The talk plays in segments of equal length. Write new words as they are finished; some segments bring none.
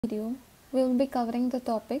Video, we will be covering the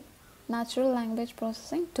topic Natural Language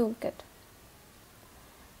Processing Toolkit.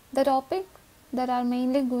 The topic that are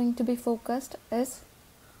mainly going to be focused is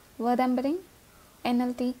word embedding,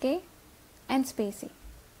 NLTK and spaCy.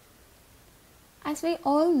 As we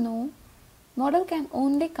all know, model can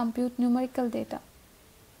only compute numerical data.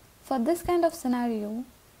 For this kind of scenario,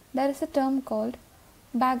 there is a term called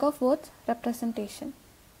bag of words representation,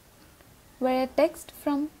 where a text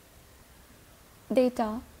from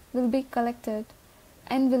data will be collected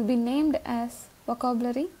and will be named as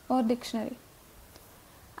vocabulary or dictionary.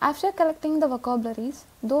 After collecting the vocabularies,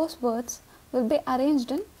 those words will be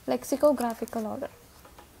arranged in lexicographical order.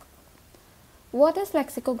 What is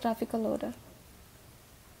lexicographical order?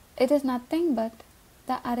 It is nothing but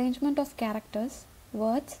the arrangement of characters,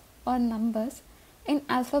 words or numbers in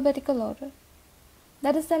alphabetical order.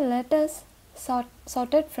 That is the letters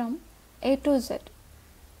sorted from A to Z.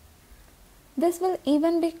 This will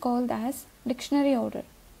even be called as dictionary order,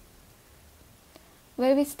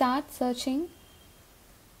 where we start searching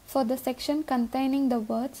for the section containing the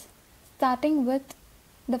words starting with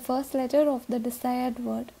the first letter of the desired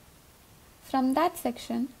word. From that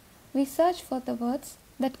section, we search for the words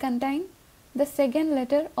that contain the second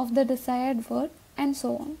letter of the desired word and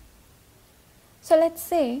so on. So let's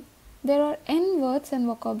say there are n words in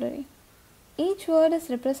vocabulary. Each word is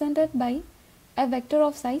represented by a vector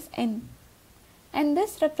of size n. And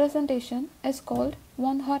this representation is called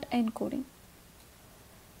one-hot encoding.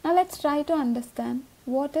 Now let's try to understand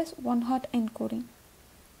what is one-hot encoding.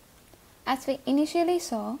 As we initially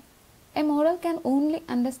saw, a model can only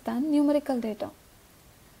understand numerical data.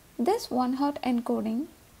 This one-hot encoding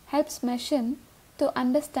helps machine to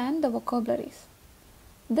understand the vocabularies.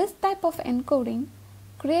 This type of encoding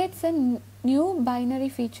creates a new binary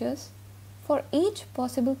features for each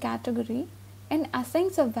possible category and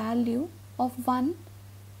assigns a value of 1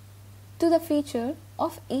 to the feature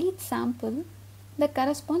of each sample that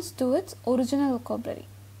corresponds to its original vocabulary.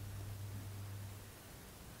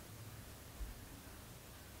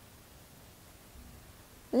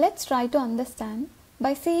 Let's try to understand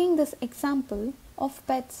by seeing this example of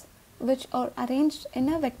pets which are arranged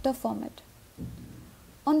in a vector format.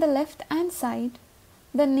 On the left hand side,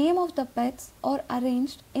 the name of the pets are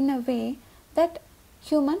arranged in a way that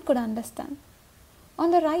human could understand. On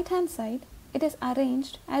the right hand side, it is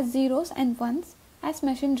arranged as zeros and ones as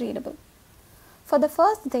machine readable. For the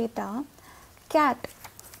first data, cat,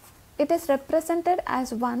 it is represented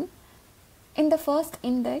as 1 in the first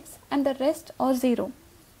index and the rest are 0.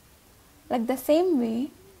 Like the same way,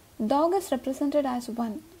 dog is represented as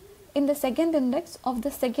 1 in the second index of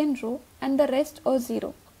the second row and the rest are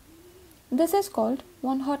 0. This is called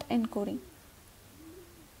one-hot encoding.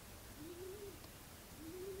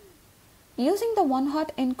 Using the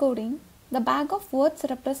one-hot encoding, the bag of words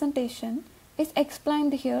representation is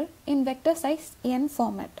explained here in vector size n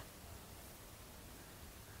format.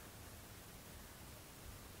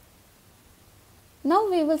 Now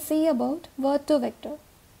we will see about word to vector.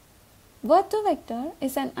 Word to vector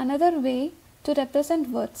is another way to represent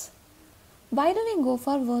words. Why do we go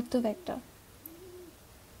for word to vector?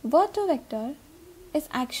 Word to vector is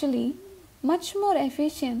actually much more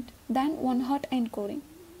efficient than one-hot encoding.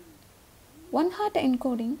 One-hot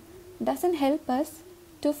encoding doesn't help us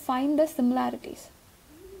to find the similarities,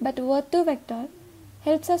 but word to vector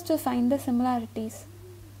helps us to find the similarities.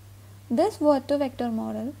 This word to vector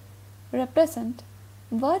model represents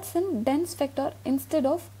words in dense vector instead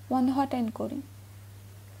of one-hot encoding.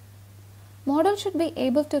 Model should be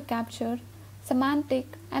able to capture semantic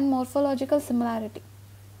and morphological similarity,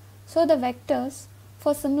 so the vectors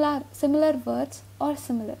for similar words are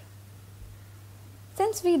similar.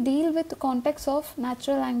 Since we deal with the context of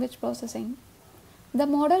natural language processing, the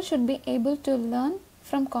model should be able to learn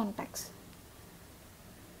from context.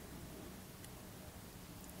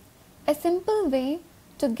 A simple way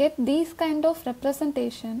to get these kind of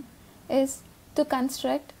representation is to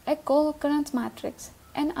construct a co-occurrence matrix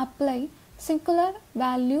and apply singular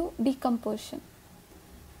value decomposition.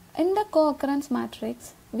 In the co-occurrence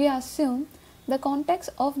matrix, we assume the context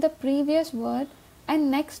of the previous word and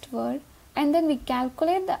next word, and then we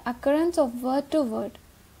calculate the occurrence of word to word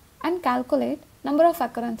and calculate number of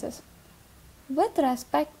occurrences with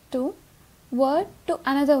respect to word to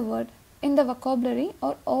another word in the vocabulary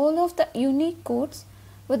or all of the unique codes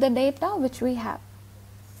with the data which we have.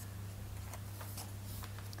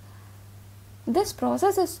 This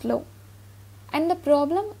process is slow, and the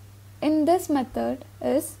problem in this method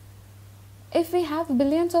is if we have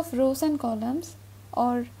billions of rows and columns,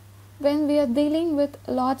 or when we are dealing with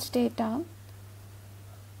large data,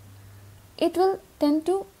 it will tend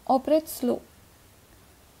to operate slow.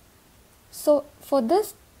 So for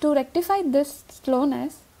this, to rectify this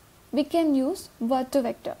slowness, we can use word to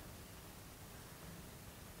vector.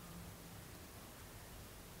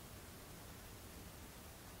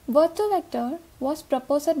 Word to vector was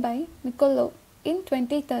proposed by Niccolo in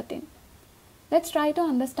 2013. Let's try to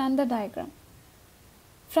understand the diagram.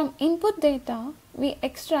 From input data, we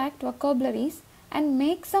extract vocabularies and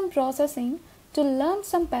make some processing to learn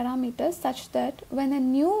some parameters such that when a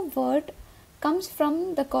new word comes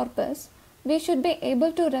from the corpus, we should be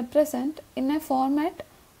able to represent in a format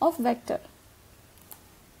of vector.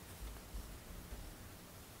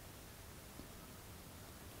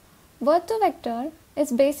 Word to vector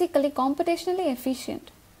is basically computationally efficient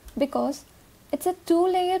because it's a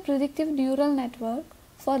two-layer predictive neural network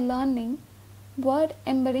for learning word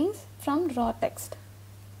embeddings from raw text.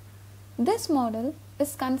 This model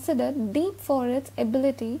is considered deep for its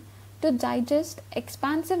ability to digest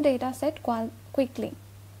expansive data set quickly.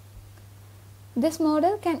 This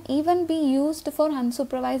model can even be used for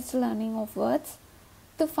unsupervised learning of words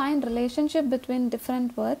to find relationship between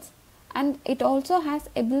different words, and it also has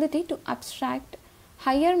ability to abstract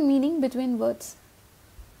higher meaning between words.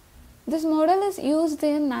 This model is used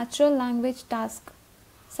in natural language tasks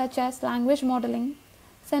such as language modeling,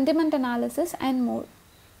 sentiment analysis, and more.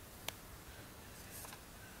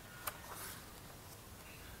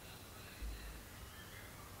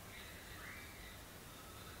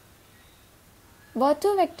 Word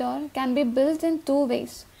to vector can be built in two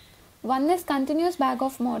ways. One is continuous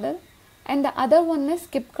bag-off model and the other one is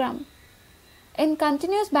skipgram. In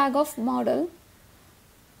continuous bag-off model,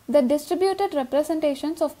 the distributed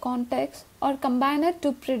representations of context are combined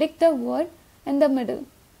to predict the word in the middle.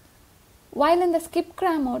 While in the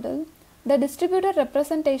skipgram model, the distributed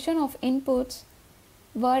representation of inputs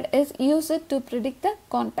word is used to predict the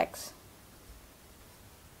context.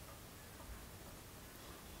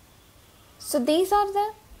 So these are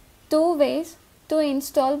the two ways to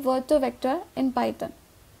install word to vector in Python.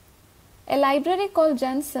 A library called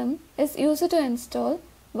gensim is used to install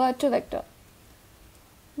word to vector.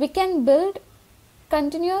 We can build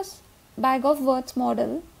continuous bag of words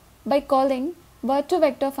model by calling word to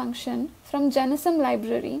vector function from gensim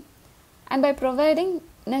library and by providing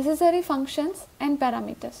necessary functions and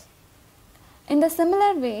parameters. In the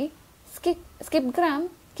similar way, skipgram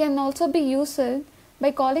can also be used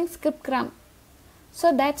by calling skipgram.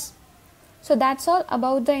 So that's all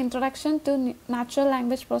about the introduction to natural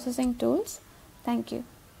language processing tools. Thank you.